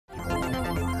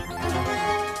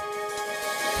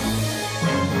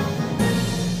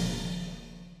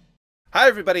Hi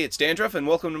everybody, it's Dandruff, and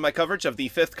welcome to my coverage of the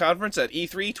 5th conference at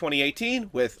E3 2018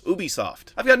 with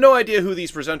Ubisoft. I've got no idea who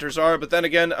these presenters are, but then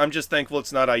again, I'm just thankful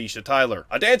it's not Aisha Tyler.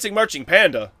 A dancing marching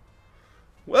panda?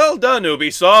 Well done,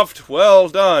 Ubisoft. Well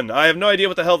done. I have no idea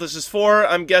what the hell this is for.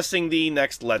 I'm guessing the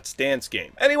next Let's Dance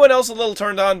game. Anyone else a little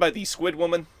turned on by the Squid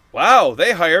Woman? Wow,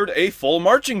 they hired a full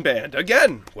marching band.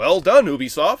 Again, well done,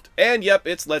 Ubisoft. And yep,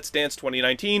 it's Let's Dance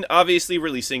 2019, obviously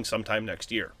releasing sometime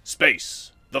next year.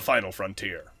 Space, the final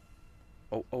frontier.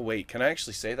 Oh wait, can I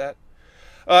actually say that?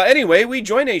 Anyway, we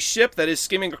join a ship that is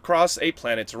skimming across a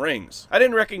planet's rings. I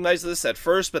didn't recognize this at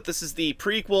first, but this is the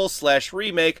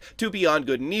prequel/remake to Beyond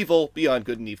Good and Evil, Beyond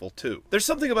Good and Evil 2. There's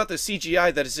something about the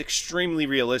CGI that is extremely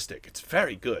realistic. It's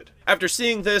very good. After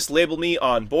seeing this, label me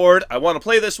on board. I want to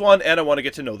play this one, and I want to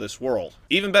get to know this world.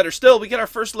 Even better still, we get our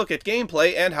first look at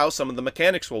gameplay and how some of the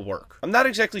mechanics will work. I'm not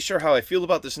exactly sure how I feel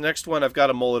about this next one. I've got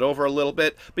to mull it over a little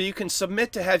bit, but you can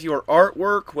submit to have your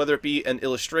artwork, whether it be an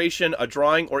illustration, a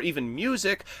drawing, or even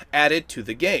music, added to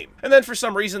the game. And then for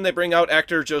some reason they bring out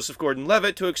actor Joseph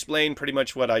Gordon-Levitt to explain pretty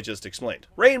much what I just explained.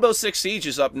 Rainbow Six Siege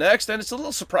is up next, and it's a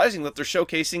little surprising that they're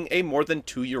showcasing a more than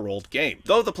 2-year-old game,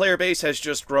 though the player base has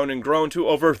just grown and grown to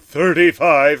over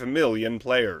 35 million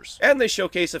players. And they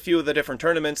showcase a few of the different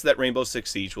tournaments that Rainbow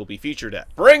Six Siege will be featured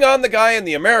at. Bring on the guy in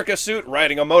the America suit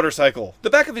riding a motorcycle. The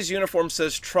back of his uniform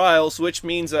says Trials, which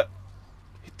means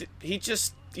he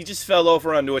just fell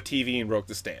over onto a TV and broke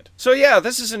the stand. So yeah,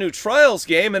 this is a new Trials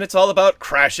game, and it's all about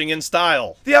crashing in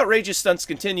style. The outrageous stunts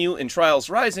continue in Trials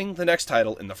Rising, the next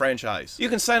title in the franchise. You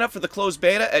can sign up for the closed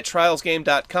beta at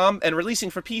trialsgame.com, and releasing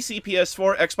for PC,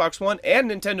 PS4, Xbox One,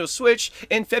 and Nintendo Switch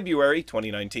in February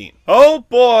 2019. Oh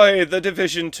boy, The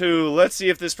Division 2. Let's see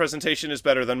if this presentation is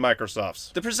better than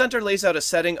Microsoft's. The presenter lays out a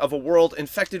setting of a world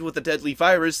infected with a deadly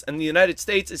virus, and the United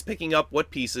States is picking up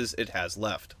what pieces it has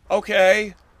left.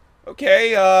 Okay,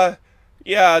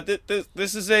 yeah,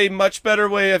 this is a much better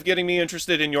way of getting me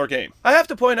interested in your game. I have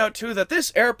to point out, too, that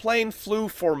this airplane flew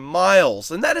for miles,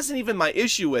 and that isn't even my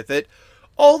issue with it.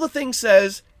 All the thing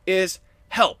says is,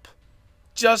 help.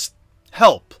 Just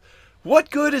help.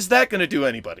 What good is that going to do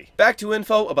anybody? Back to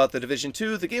info about The Division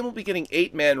 2, the game will be getting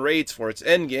 8-man raids for its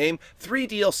endgame, 3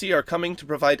 DLC are coming to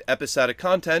provide episodic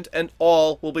content, and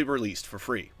all will be released for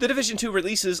free. The Division 2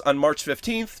 releases on March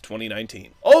 15th,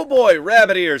 2019. Oh boy,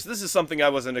 rabbit ears, this is something I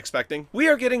wasn't expecting. We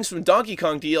are getting some Donkey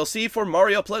Kong DLC for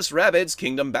Mario plus Rabbids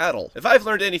Kingdom Battle. If I've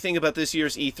learned anything about this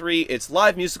year's E3, it's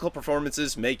live musical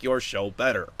performances make your show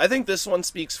better. I think this one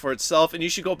speaks for itself, and you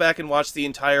should go back and watch the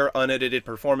entire unedited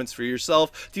performance for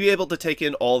yourself to be able to take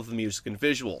in all of the music and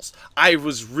visuals. I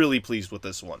was really pleased with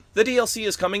this one. The DLC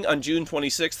is coming on June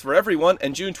 26th for everyone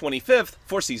and June 25th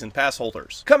for Season Pass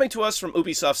holders. Coming to us from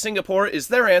Ubisoft Singapore is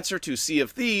their answer to Sea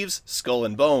of Thieves, Skull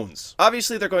and Bones.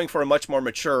 Obviously they're going for a much more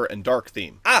mature and dark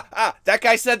theme. That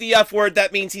guy said the F word,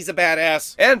 that means he's a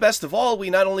badass. And best of all, we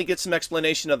not only get some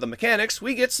explanation of the mechanics,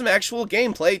 we get some actual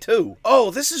gameplay too. Oh,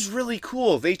 this is really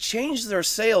cool. They changed their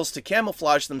sails to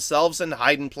camouflage themselves and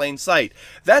hide in plain sight.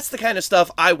 That's the kind of stuff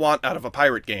I want out of a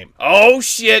pirate game. Oh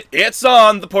shit, it's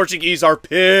on! The Portuguese are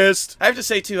pissed! I have to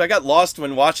say too, I got lost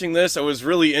when watching this. I was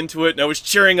really into it, and I was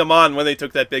cheering them on when they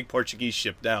took that big Portuguese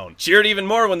ship down. Cheered even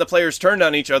more when the players turned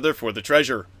on each other for the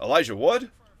treasure. Elijah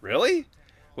Wood? Really?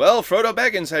 Well, Frodo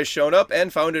Baggins has shown up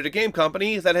and founded a game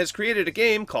company that has created a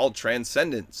game called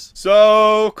Transcendence.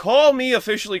 So, call me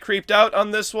officially creeped out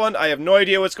on this one. I have no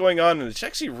idea what's going on, and it's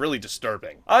actually really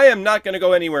disturbing. I am not going to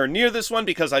go anywhere near this one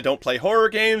because I don't play horror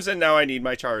games, and now I need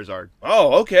my Charizard.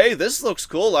 Oh, okay, this looks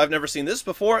cool. I've never seen this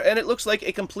before, and it looks like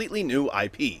a completely new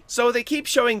IP. So they keep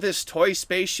showing this toy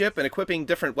spaceship and equipping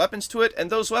different weapons to it, and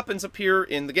those weapons appear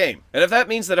in the game. And if that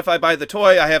means that if I buy the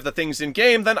toy, I have the things in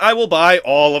game, then I will buy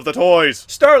all of the toys.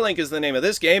 Starlink is the name of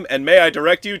this game, and may I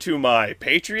direct you to my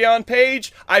Patreon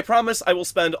page? I promise I will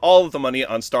spend all of the money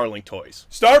on Starlink toys.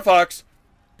 Star Fox?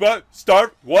 What?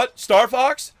 Star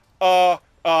Fox?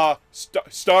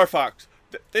 Star Fox.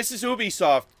 This is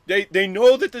Ubisoft. They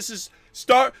know that this is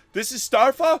Star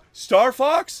Fox? Star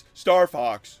Fox? Star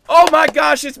Fox. Oh my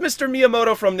gosh, it's Mr.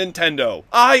 Miyamoto from Nintendo.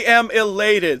 I am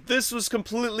elated. This was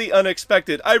completely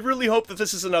unexpected. I really hope that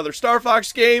this is another Star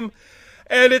Fox game.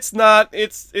 And it's not,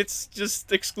 it's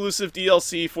just exclusive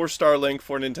DLC for Starlink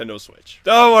for Nintendo Switch.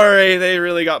 Don't worry, they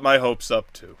really got my hopes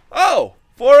up too. Oh,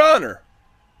 For Honor.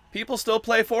 People still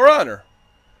play For Honor.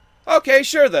 Okay,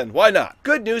 sure then, why not?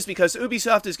 Good news because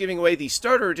Ubisoft is giving away the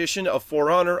starter edition of For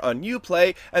Honor on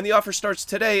Uplay, and the offer starts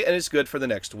today and is good for the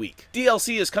next week.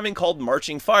 DLC is coming called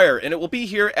Marching Fire, and it will be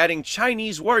here adding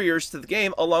Chinese warriors to the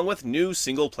game along with new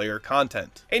single-player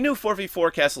content. A new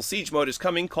 4v4 Castle Siege mode is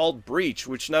coming called Breach,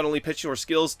 which not only pits your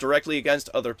skills directly against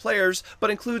other players, but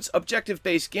includes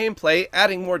objective-based gameplay,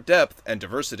 adding more depth and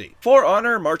diversity. For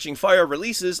Honor Marching Fire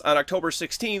releases on October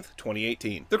 16th,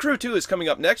 2018. The Crew 2 is coming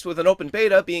up next with an open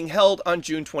beta being held on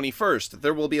June 21st.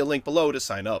 There will be a link below to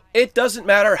sign up. It doesn't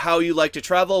matter how you like to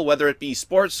travel, whether it be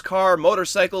sports car,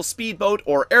 motorcycle, speedboat,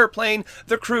 or airplane,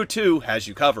 the Crew 2 has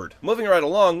you covered. Moving right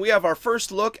along, we have our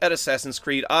first look at Assassin's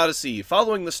Creed Odyssey,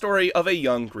 following the story of a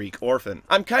young Greek orphan.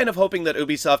 I'm kind of hoping that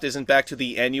Ubisoft isn't back to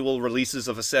the annual releases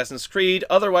of Assassin's Creed,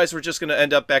 otherwise we're just going to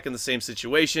end up back in the same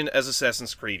situation as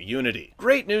Assassin's Creed Unity.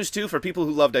 Great news too for people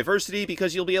who love diversity,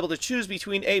 because you'll be able to choose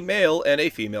between a male and a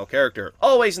female character.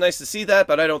 Always nice to see that,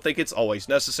 but I don't think it's always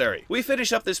necessary. We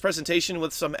finish up this presentation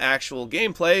with some actual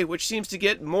gameplay, which seems to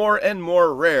get more and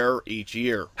more rare each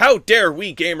year. How dare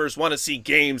we gamers want to see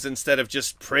games instead of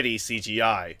just pretty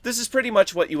CGI? This is pretty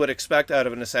much what you would expect out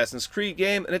of an Assassin's Creed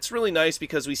game, and it's really nice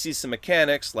because we see some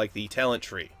mechanics like the talent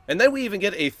tree. And then we even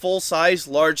get a full-size,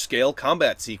 large-scale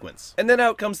combat sequence. And then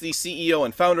out comes the CEO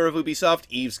and founder of Ubisoft,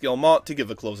 Yves Guillemot, to give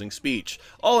a closing speech.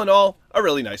 All in all, a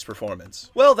really nice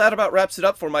performance. Well, that about wraps it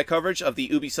up for my coverage of the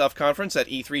Ubisoft Conference at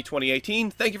E3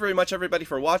 2018. Thank you very much everybody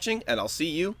for watching, and I'll see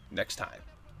you next time.